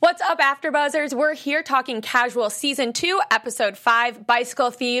up, AfterBuzzers? We're here talking Casual Season 2, Episode 5,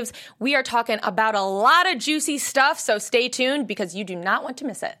 Bicycle Thieves. We are talking about a lot of juicy stuff, so stay tuned because you do not want to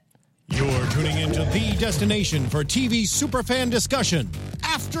miss it. You're tuning into the destination for TV superfan discussion,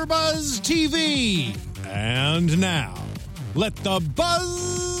 AfterBuzz TV. And now, let the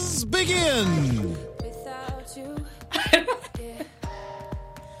buzz begin.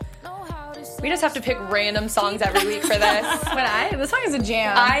 We just have to pick random songs every week for this. This song is a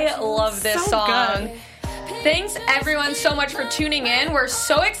jam. I love this song. Good. Thanks, everyone, so much for tuning in. We're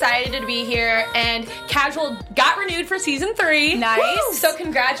so excited to be here, and Casual got renewed for Season 3. Nice. Woo! So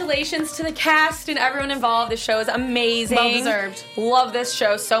congratulations to the cast and everyone involved. The show is amazing. Well deserved. Love this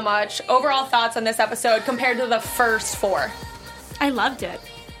show so much. Overall thoughts on this episode compared to the first 4? I loved it.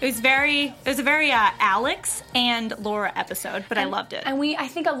 It was a very Alex and Laura episode, but I loved it. And I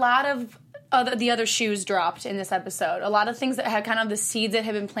think a lot of the other shoes dropped in this episode. A lot of things that had kind of the seeds that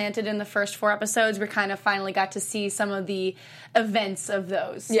had been planted in the first 4 episodes, we kind of finally got to see some of the events of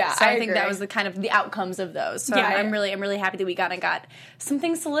those. Yeah, so I think agree. that was the kind of the outcomes of those. So Yeah, I'm really happy that we got some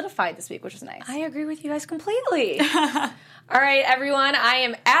things solidified this week, which is nice. I agree with you guys completely. All right, everyone. I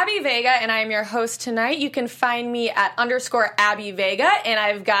am Abby Vega, and I am your host tonight. You can find me at _Abby Vega, and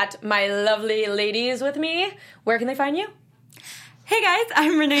I've got my lovely ladies with me. Where can they find you? Hey guys,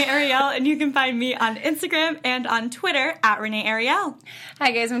 I'm Renee Ariel, and you can find me on Instagram and on Twitter at Renee Ariel.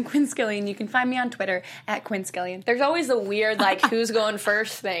 Hi guys, I'm Quinn Skillian. You can find me on Twitter at Quinn Skillian. There's always the weird, who's going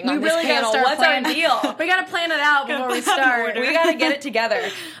first thing on this really panel. gotta start What's our planning. deal? We gotta plan it out before we start. We gotta get it together.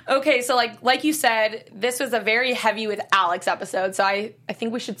 Okay, so like you said, this was a very heavy with Alex episode, so I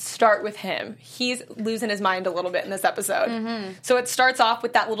think we should start with him. He's losing his mind a little bit in this episode. Mm-hmm. So it starts off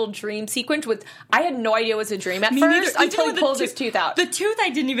with that little dream sequence with, I had no idea it was a dream at first until he pulls his tooth out. The tooth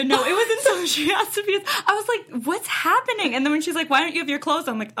I didn't even know. It wasn't so she asked if I was like, what's happening? And then when she's like, why don't you have your clothes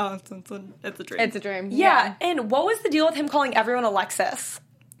on? I'm like, oh, it's a dream. It's a dream. Yeah, and what was the deal with him calling everyone Alexis?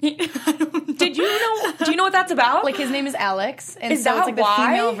 Do you know what that's about? Like, his name is Alex, and Is so that it's like the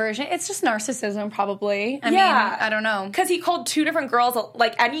why? female version. It's just narcissism, probably. I mean, I don't know. Because he called 2 different girls,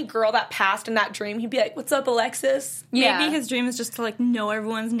 like any girl that passed in that dream, he'd be like, what's up, Alexis? Yeah. Maybe his dream is just to know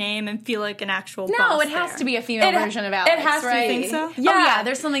everyone's name and feel like an actual No, boss it has there. to be a female version of Alex. It has right? to be. You think so? Yeah. Oh, yeah,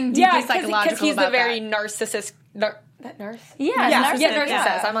 there's something deeply psychological because he's about the very that. narcissist. That nurse? Yeah, narcissist.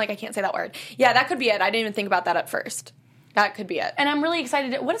 yeah. I'm like, I can't say that word. Yeah, that could be it. I didn't even think about that at first. That could be it. And I'm really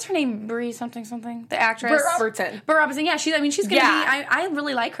excited. What is her name? Brie something? The actress? Burt Robertson. Burt Robertson. Yeah, she's going to be. I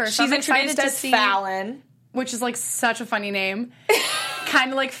really like her. So She's I'm excited introduced to as see Fallon. Which is such a funny name.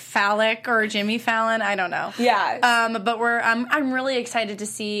 Kind of like Phallic or Jimmy Fallon. I don't know. Yeah. But I'm really excited to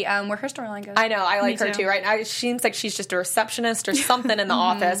see where her storyline goes. I know. I like her too. Right now, it seems like she's just a receptionist or something in the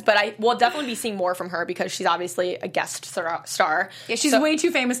office. But I will definitely be seeing more from her because she's obviously a guest star. Yeah, she's way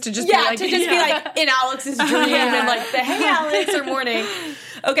too famous to just be in Alex's dream and the hey Alex or morning.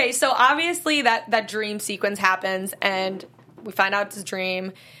 Okay, so obviously that dream sequence happens and we find out it's a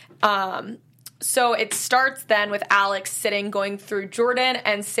dream. So it starts then with Alex going through Jordan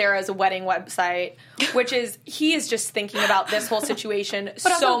and Sarah's wedding website, which is, he is just thinking about this whole situation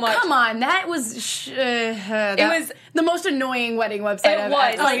so much. Come on, that was it was the most annoying wedding website. It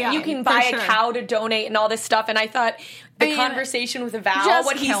was. You can buy a cow to donate and all this stuff. And I thought the conversation with Val,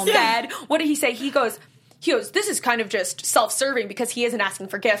 what he said, what did he say? He goes, this is kind of just self-serving because he isn't asking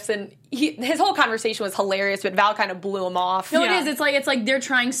for gifts, and his whole conversation was hilarious, but Val kind of blew him off. No, it is. It's like they're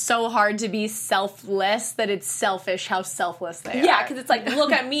trying so hard to be selfless that it's selfish how selfless they are. Yeah, because it's like,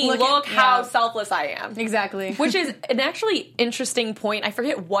 look at me, look how selfless I am. Exactly. Which is an actually interesting point. I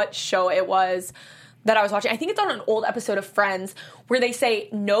forget what show it was that I was watching. I think it's on an old episode of Friends where they say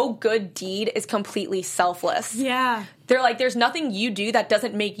no good deed is completely selfless. Yeah. They're like, there's nothing you do that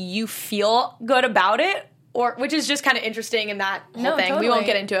doesn't make you feel good about it. Which is just kind of interesting in that whole thing. Totally. We won't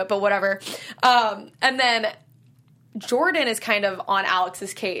get into it, but whatever. And then Jordan is kind of on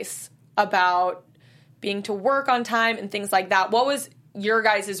Alex's case about being to work on time and things like that. What was your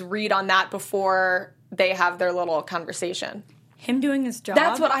guys' read on that before they have their little conversation? Him doing his job.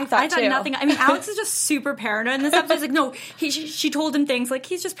 That's what I thought too. Nothing. I mean, Alex is just super paranoid in this episode. He's like, no, she told him things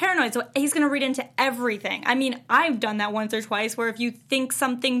he's just paranoid, so he's going to read into everything. I mean, I've done that once or twice, where if you think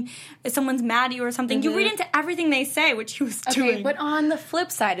someone's mad at you or something, you read into everything they say, which he was doing. But on the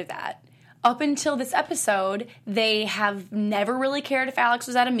flip side of that, up until this episode, they have never really cared if Alex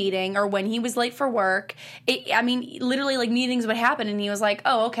was at a meeting or when he was late for work. Literally, like, meetings would happen, and he was like,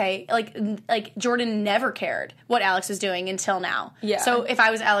 oh, okay. Like Jordan never cared what Alex was doing until now. Yeah. So if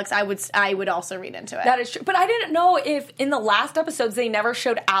I was Alex, I would also read into it. That is true. But I didn't know if in the last episodes they never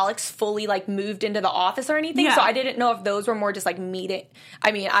showed Alex fully, like, moved into the office or anything. Yeah. So I didn't know if those were more just, like, meeting.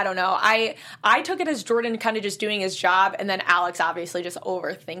 I mean, I don't know. I took it as Jordan kind of just doing his job, and then Alex obviously just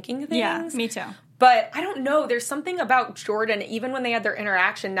overthinking things. Yeah, me too. But I don't know. There's something about Jordan, even when they had their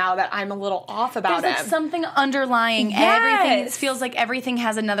interaction now, that I'm a little off about There's him. Like something underlying. Yes. Everything feels like everything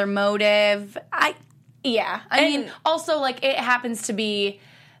has another motive. I mean, also, like, it happens to be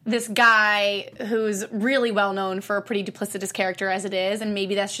this guy who's really well known for a pretty duplicitous character as it is, and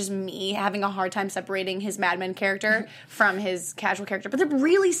maybe that's just me having a hard time separating his Mad Men character from his casual character. But they're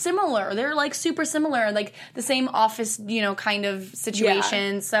really similar. They're, like, super similar, like the same office, kind of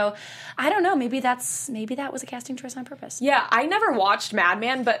situation. Yeah. So I don't know. Maybe that was a casting choice on purpose. Yeah, I never watched Mad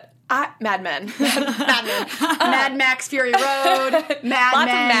Men, but Mad Men, Mad Max Fury Road, Mad Lots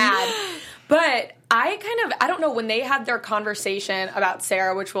Men, of Mad. But I don't know, when they had their conversation about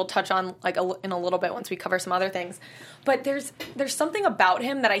Sarah, which we'll touch on like in a little bit once we cover some other things, but there's something about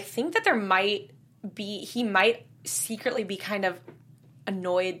him that I think that he might secretly be kind of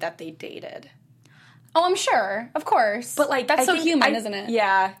annoyed that they dated. Oh, I'm sure. Of course. But, like, that's human, isn't it?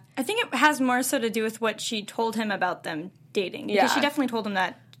 Yeah. I think it has more so to do with what she told him about them dating. Because she definitely told him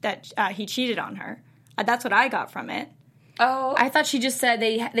that he cheated on her. That's what I got from it. Oh, I thought she just said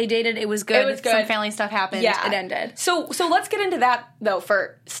they dated. It was good. Some family stuff happened. Yeah. It ended. So let's get into that though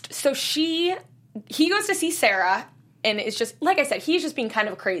first. So he goes to see Sarah, and it's just like I said, he's just being kind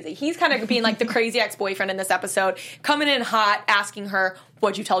of crazy. He's kind of being like the crazy ex-boyfriend in this episode, coming in hot, asking her,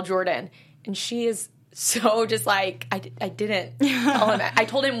 "What'd you tell Jordan?" And she is so just like, I didn't tell him. I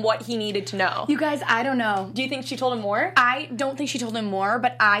told him what he needed to know. You guys, I don't know. Do you think she told him more? I don't think she told him more,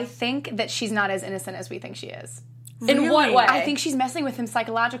 but I think that she's not as innocent as we think she is. In what way? I think she's messing with him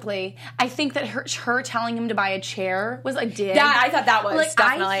psychologically. I think that her telling him to buy a chair was a dig. Yeah, I thought that was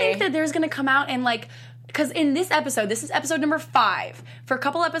definitely. I think that there's going to come out and because in this episode, this is episode number 5. For a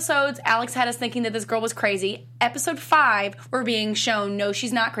couple episodes, Alex had us thinking that this girl was crazy. Episode 5, we're being shown, no,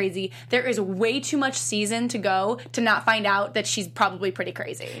 she's not crazy. There is way too much season to go to not find out that she's probably pretty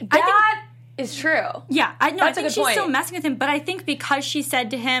crazy. That is true. Yeah, I think she's still messing with him, but I think because she said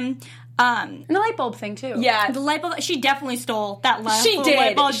to him, and the light bulb thing too. Yeah, the light bulb. She definitely stole that light She bulb.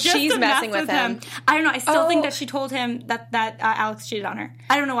 did. She's messing with him. I don't know. I still think that she told him that Alex cheated on her.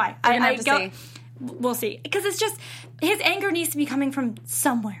 I don't know why. We'll see. Because it's just, his anger needs to be coming from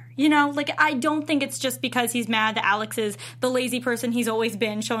somewhere. I don't think it's just because he's mad that Alex is the lazy person he's always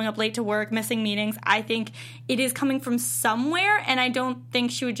been, showing up late to work, missing meetings. I think it is coming from somewhere, and I don't think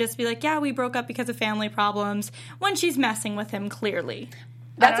she would just be like, yeah, we broke up because of family problems, when she's messing with him, clearly.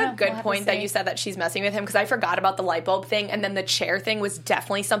 That's a good point that you said that she's messing with him, because I forgot about the light bulb thing, and then the chair thing was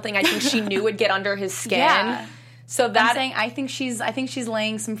definitely something I think she knew would get under his skin. Yeah. So that I'm saying I think she's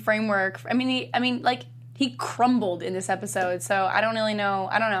laying some framework. He crumbled in this episode, so I don't really know.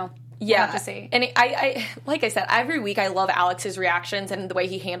 I don't know. Yeah, we'll have to see. And I like I said, every week I love Alex's reactions and the way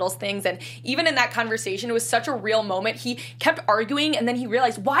he handles things. And even in that conversation, it was such a real moment. He kept arguing, and then he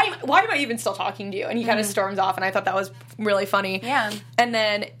realized, why am I even still talking to you? And he kind of storms off, and I thought that was really funny. Yeah. And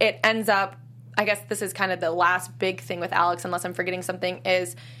then it ends up, I guess this is kind of the last big thing with Alex, unless I'm forgetting something,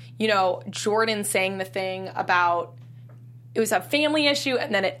 is, Jordan saying the thing about it was a family issue,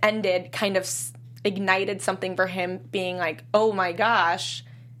 and then it ended, kind of ignited something for him, being like, oh my gosh,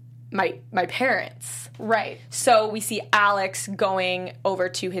 my parents. Right. So we see Alex going over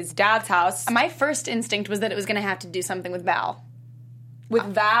to his dad's house. My first instinct was that it was going to have to do something with Val. With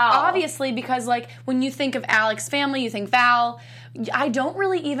Val. Obviously, because, when you think of Alex's family, you think Val. I don't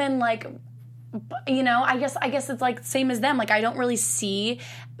really even, I guess it's, same as them. I don't really see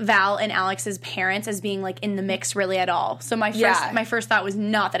Val and Alex's parents as being, in the mix really at all. So my first thought was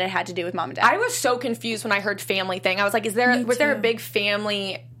not that it had to do with mom and dad. I was so confused when I heard family thing. I was like, was there a big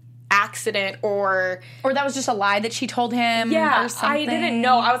family accident or that was just a lie that she told him or something? I didn't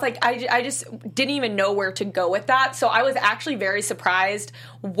know. I was like, I just didn't even know where to go with that. So I was actually very surprised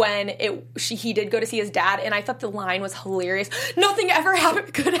when he did go to see his dad, and I thought the line was hilarious. Nothing ever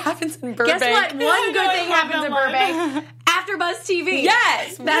good happens in Burbank. Guess what? One good thing happens in Burbank. AfterBuzz TV.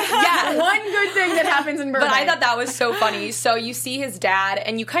 Yes. That's one good thing that happens in Burbank. But I thought that was so funny. So you see his dad,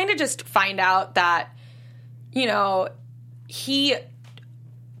 and you kind of just find out that, he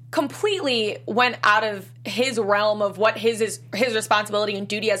completely went out of his realm of what his responsibility and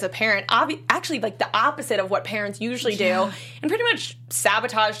duty as a parent. Actually, like the opposite of what parents usually do, and pretty much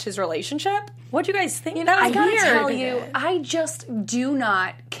sabotaged his relationship. What do you guys think? That was I gotta weird. tell you, I just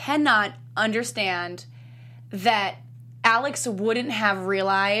cannot understand that Alex wouldn't have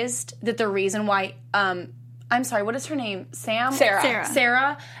realized that the reason why, I'm sorry, what is her name?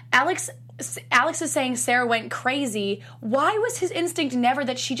 Sarah. Alex is saying Sarah went crazy. Why was his instinct never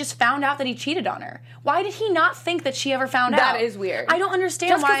that she just found out that he cheated on her? Why did he not think that she ever found out? That is weird. I don't understand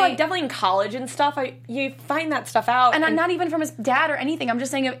just why. because, like, definitely in college and stuff, you find that stuff out. And I'm not even from his dad or anything. I'm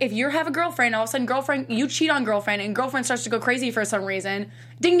just saying if you have a girlfriend, all of a sudden you cheat on girlfriend, and girlfriend starts to go crazy for some reason.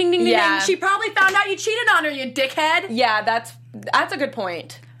 Ding, ding, ding, ding, ding. She probably found out you cheated on her, you dickhead. Yeah, that's a good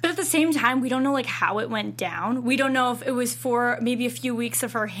point. But at the same time, we don't know, like, how it went down. We don't know if it was for maybe a few weeks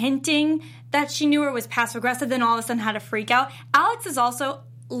of her hinting that she knew or was passive-aggressive, then all of a sudden had a freak out. Alex is also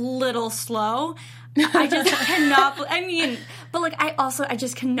a little slow. I just cannot, I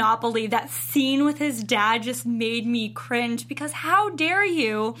just cannot believe that scene with his dad just made me cringe, because how dare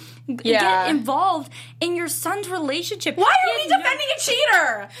you get involved in your son's relationship? Why are we defending a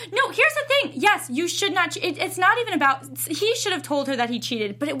cheater? No, here's the thing. Yes, you should not, it's not even about, he should have told her that he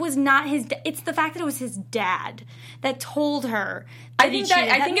cheated, but it was not it's the fact that it was his dad that told her that he cheated.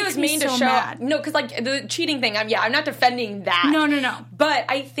 I think it was made to show. Mad. No, because, like, the cheating thing, I'm not defending that. No. But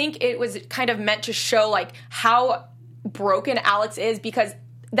I think it was kind of meant to show, like, how broken Alex is, because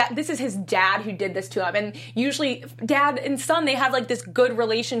that this is his dad who did this to him. And usually dad and son, they have, like, this good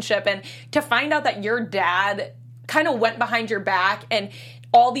relationship. And to find out that your dad kind of went behind your back and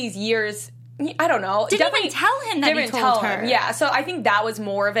all these years, I don't know. Didn't even tell him that he told her. Yeah, so I think that was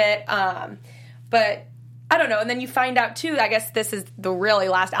more of it. But I don't know. And then you find out, too, I guess this is the really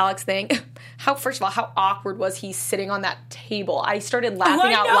last Alex thing. First of all, how awkward was he sitting on that table? I started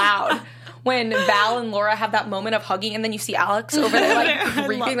laughing out loud when Val and Laura have that moment of hugging, and then you see Alex over there, like,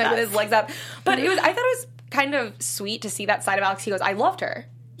 creeping, like, with his legs up. But I thought it was kind of sweet to see that side of Alex. He goes, I loved her.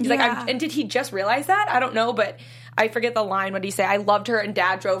 He's like, and did he just realize that? I don't know, but I forget the line. What did he say? I loved her, and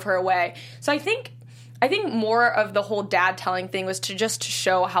Dad drove her away. So I think more of the whole dad telling thing was to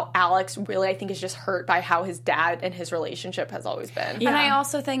show how Alex really, I think, is just hurt by how his dad and his relationship has always been. Yeah. And I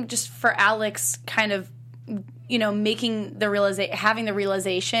also think just for Alex kind of, having the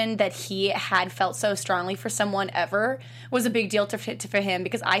realization that he had felt so strongly for someone ever was a big deal for him,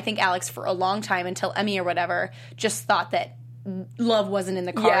 because I think Alex for a long time, until Emmy or whatever, just thought that love wasn't in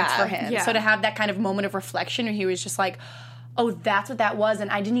the cards for him. Yeah. So to have that kind of moment of reflection where he was just like, oh, that's what that was,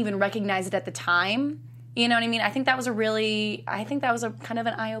 and I didn't even recognize it at the time. You know what I mean? I think that was a kind of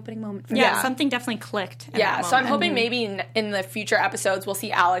an eye-opening moment for him. Yeah, something definitely clicked. Yeah, so I'm hoping maybe in the future episodes we'll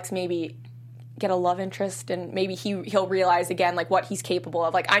see Alex maybe get a love interest, and maybe he'll realize again, like, what he's capable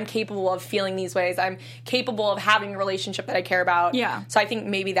of. Like, I'm capable of feeling these ways. I'm capable of having a relationship that I care about. Yeah. So I think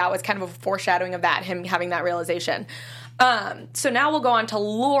maybe that was kind of a foreshadowing of that, him having that realization. So now we'll go on to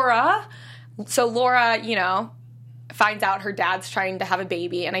Laura. So Laura, finds out her dad's trying to have a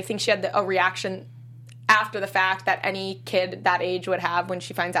baby, and I think she had a reaction after the fact that any kid that age would have when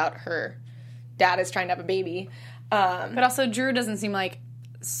she finds out her dad is trying to have a baby. But also Drew doesn't seem like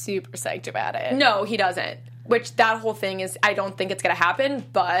super psyched about it. No, he doesn't. Which that whole thing is, I don't think it's going to happen,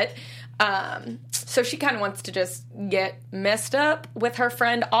 but so she kind of wants to just get messed up with her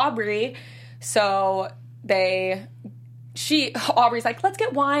friend Aubrey. So Aubrey's like, let's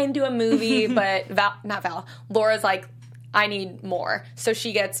get wine, do a movie, but Laura's like, I need more. So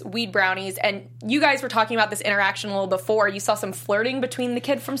she gets weed brownies, and you guys were talking about this interaction a little before. You saw some flirting between the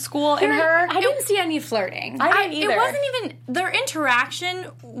kid from school and her. I didn't see any flirting. I didn't either. It wasn't even, their interaction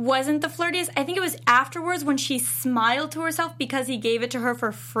wasn't the flirtiest. I think it was afterwards when she smiled to herself because he gave it to her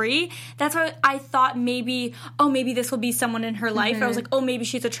for free. That's why I thought maybe this will be someone in her life. Mm-hmm. I was like, maybe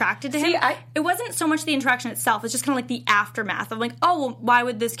she's attracted to him. It wasn't so much the interaction itself. It's just kind of like the aftermath of like, why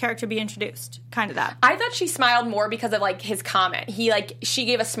would this character be introduced? Kind of that. I thought she smiled more because of, like, his comment. She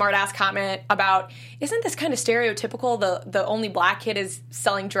gave a smart ass comment about, isn't this kind of stereotypical, the only black kid is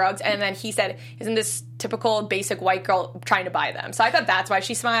selling drugs, and then he said, isn't this typical basic white girl trying to buy them? So I thought that's why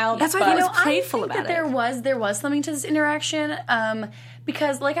she smiled. That's why he was playful about it. There was something to this interaction,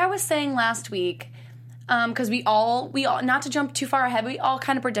 because like I was saying last week, because we all, not to jump too far ahead, we all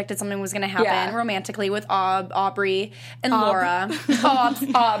kind of predicted something was going to happen romantically with Aubrey and Laura.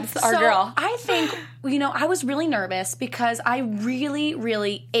 Obs, our girl. I think, I was really nervous because I really,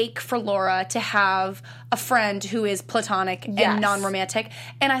 really ache for Laura to have a friend who is platonic and non-romantic.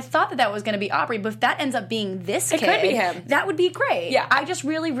 And I thought that was going to be Aubrey, but if that ends up being this kid, could be him. That would be great. Yeah. I just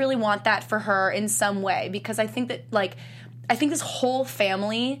really, really want that for her in some way, because I think that, like, I think this whole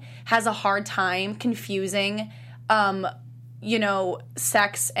family has a hard time confusing,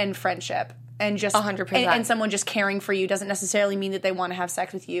 sex and friendship. And just 100%. And someone just caring for you doesn't necessarily mean that they want to have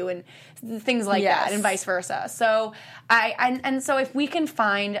sex with you, and things like that, and vice versa. So so if we can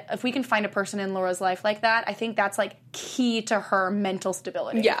find a person in Laura's life like that, I think that's like key to her mental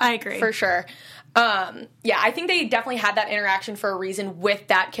stability. Yeah, I agree for sure. I think they definitely had that interaction for a reason with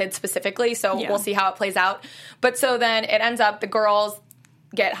that kid specifically. So we'll see how it plays out. But so then it ends up the girls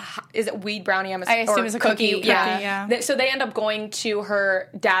is it weed brownie? I assume it's a cookie. Yeah. So they end up going to her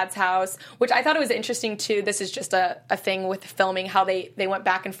dad's house, which I thought it was interesting too. This is just a thing with filming, how they went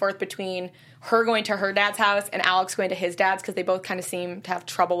back and forth between her going to her dad's house and Alex going to his dad's, because they both kind of seem to have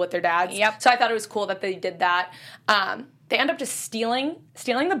trouble with their dads. Yep. So I thought it was cool that they did that. They end up just stealing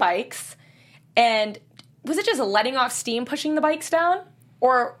the bikes, and was it just letting off steam, pushing the bikes down,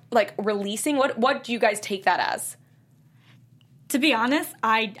 or like releasing? What do you guys take that as? To be honest,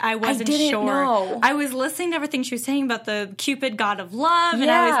 I wasn't sure. Know. I was listening to everything she was saying about the Cupid god of love, and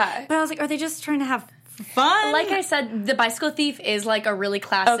I was like, are they just trying to have fun? Like I said, The Bicycle Thief is like a really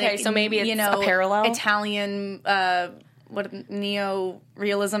classic. Okay, so maybe it's a parallel Italian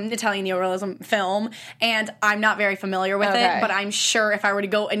neo-realism film, and I'm not very familiar with it, but I'm sure if I were to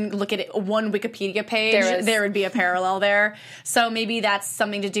go and look at it, one Wikipedia page, there would be a parallel there. So maybe that's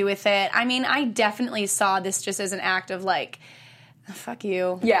something to do with it. I mean, I definitely saw this just as an act of like, fuck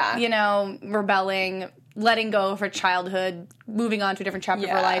you. Yeah. Rebelling, letting go of her childhood, moving on to a different chapter of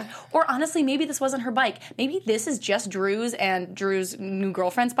her life. Or honestly, maybe this wasn't her bike. Maybe this is just Drew's and Drew's new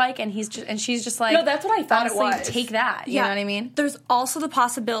girlfriend's bike, and she's just like, no, that's what I thought it was. Take that. You know what I mean? There's also the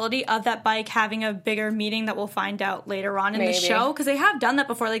possibility of that bike having a bigger meeting that we'll find out later on in the show, because they have done that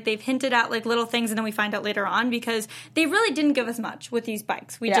before. Like, they've hinted at like little things, and then we find out later on, because they really didn't give us much with these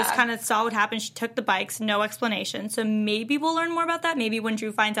bikes. We just kind of saw what happened. She took the bikes, no explanation. So maybe we'll learn more about that. Maybe when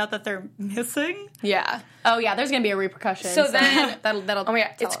Drew finds out that they're missing. Yeah. Oh yeah, there's gonna be a repercussion. So then that'll oh my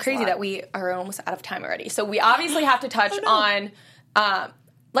God, it's crazy that we are almost out of time already. So we obviously have to touch on.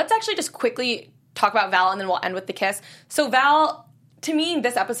 Let's actually just quickly talk about Val, and then we'll end with the kiss. So Val, to me,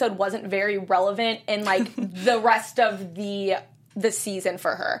 this episode wasn't very relevant in like the rest of the season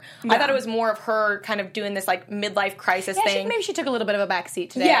for her. I thought it was more of her kind of doing this like midlife crisis thing. Maybe she took a little bit of a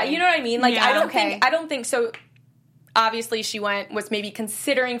backseat today. Yeah, you know what I mean? Like I don't think so. Obviously, she was maybe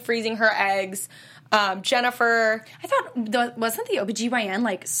considering freezing her eggs. Jennifer, I thought wasn't the OBGYN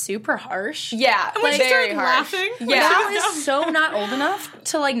like super harsh? Yeah, and when like, she started laughing. Yeah, Val is so not old enough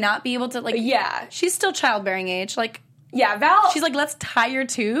to like not be able to like. Yeah, she's still childbearing age. Like, yeah, Val. She's like, let's tie your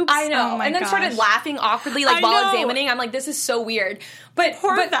tubes. I know, and then started laughing awkwardly, like while examining. I'm like, this is so weird. But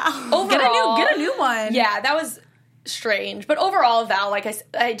Val. Overall, get a new one. Yeah, that was strange. But overall, Val, like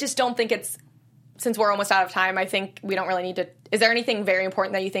I just don't think it's. Since we're almost out of time, I think we don't really need to. Is there anything very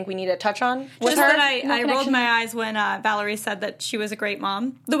important that you think we need to touch on with her? That I rolled my eyes when Valerie said that she was a great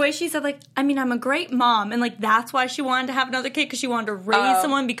mom. The way she said, like, I mean, I'm a great mom, and like that's why she wanted to have another kid, because she wanted to raise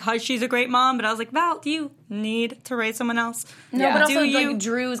someone because she's a great mom. But I was like, Val, do you need to raise someone else? No, but also like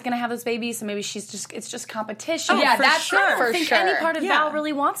Drew's gonna have this baby, so maybe it's just competition. Oh, yeah, that's sure. I don't think any part of Yeah. Val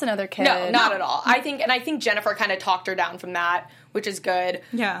really wants another kid. No, not at all. I think Jennifer kind of talked her down from that, which is good.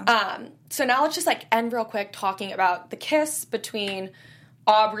 Yeah. So now let's just like end real quick talking about the kiss between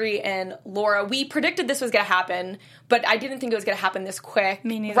Aubrey and Laura. We predicted this was going to happen, but I didn't think it was going to happen this quick.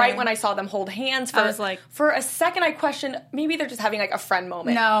 Me neither. Right when I saw them hold hands, I was like, for a second I questioned maybe they're just having like a friend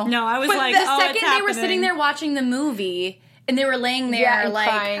moment. No, I was but like, the second they were sitting there watching the movie and they were laying there like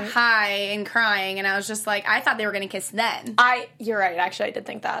crying. High and crying, and I was just like, I thought they were going to kiss then. You're right. Actually, I did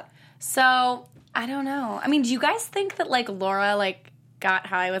think that. So I don't know. I mean, do you guys think that like Laura like got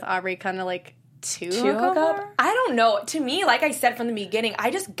high with Aubrey kind of like to hook up? I don't know. To me, like I said from the beginning, I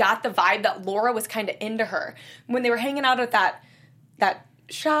just got the vibe that Laura was kind of into her when they were hanging out at that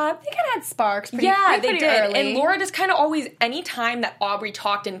shop. They kind of had sparks. They did. Early. And Laura just kind of always, anytime that Aubrey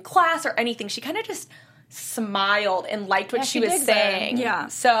talked in class or anything, she kind of just smiled and liked what she was saying. Yeah.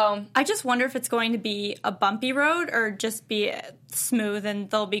 So I just wonder if it's going to be a bumpy road or just be smooth and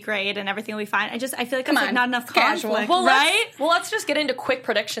they'll be great and everything will be fine. I feel like there's like not enough conflict, right? Let's just get into quick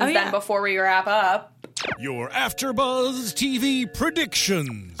predictions then before we wrap up. Your AfterBuzz TV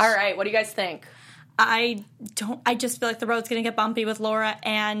predictions. All right, what do you guys think? I just feel like the road's going to get bumpy with Laura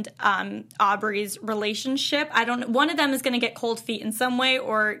and Aubrey's relationship. One of them is going to get cold feet in some way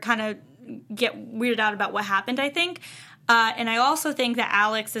or kind of get weirded out about what happened, I think. And I also think that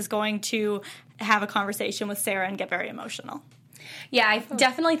Alex is going to have a conversation with Sarah and get very emotional. Yeah, I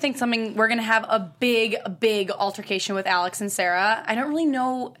definitely think we're going to have a big altercation with Alex and Sarah. I don't really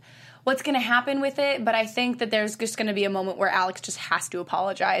know what's going to happen with it, but I think that there's just going to be a moment where Alex just has to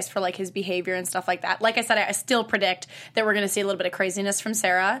apologize for like his behavior and stuff like that. Like I said, I still predict that we're going to see a little bit of craziness from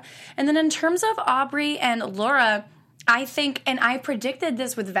Sarah. And then in terms of Aubrey and Laura, I think, and I predicted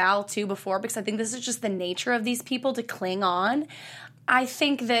this with Val too before, because I think this is just the nature of these people to cling on. I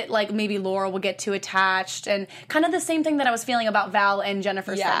think that like maybe Laura will get too attached, and kind of the same thing that I was feeling about Val and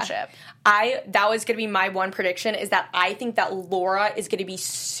Jennifer's friendship. That was going to be my one prediction, is that I think that Laura is going to be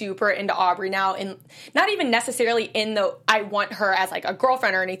super into Aubrey now, and not even necessarily in the I want her as like a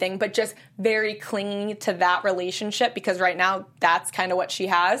girlfriend or anything, but just very clinging to that relationship, because right now that's kind of what she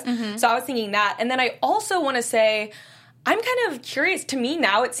has. So I was thinking that. And then I also want to say, I'm kind of curious. To me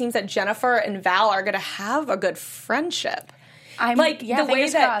now, it seems that Jennifer and Val are going to have a good friendship.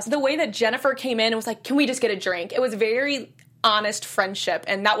 The way that Jennifer came in and was like, can we just get a drink? It was very honest friendship,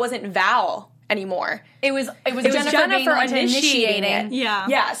 and that wasn't Val anymore. It was Jennifer initiating it.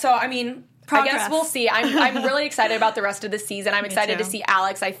 Yeah. So I mean, progress. I guess we'll see. I'm really excited about the rest of the season. I'm excited to see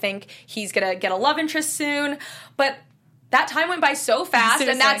Alex. I think he's gonna get a love interest soon, but that time went by so fast,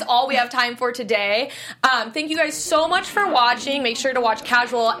 seriously. And that's all we have time for today. Thank you guys so much for watching. Make sure to watch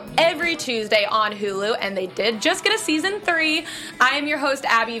Casual every Tuesday on Hulu, and they did just get a season 3. I am your host,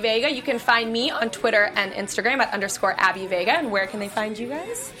 Abby Vega. You can find me on Twitter and Instagram at _Abby Vega. And where can they find you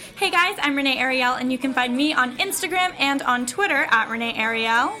guys? Hey guys, I'm Renee Ariel, and you can find me on Instagram and on Twitter at Renee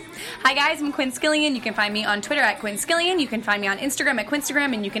Ariel. Hi guys, I'm Quinn Skillian. You can find me on Twitter at Quinn Skillian. You can find me on Instagram at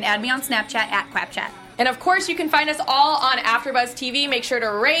Quinstagram, and you can add me on Snapchat at QuapChat. And of course, you can find us all on AfterBuzz TV. Make sure to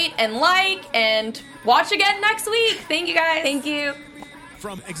rate and like and watch again next week. Thank you, guys. Thank you.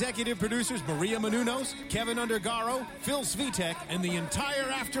 From executive producers Maria Menounos, Kevin Undergaro, Phil Svitek, and the entire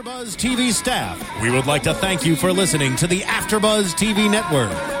AfterBuzz TV staff, we would like to thank you for listening to the AfterBuzz TV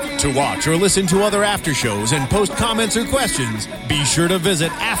network. To watch or listen to other after shows and post comments or questions, be sure to visit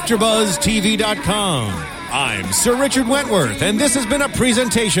AfterBuzzTV.com. I'm Sir Richard Wentworth, and this has been a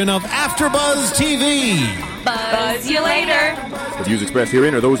presentation of AfterBuzz TV. Buzz you later. The views expressed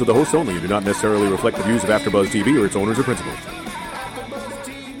herein are those of the hosts only and do not necessarily reflect the views of AfterBuzz TV or its owners or principals.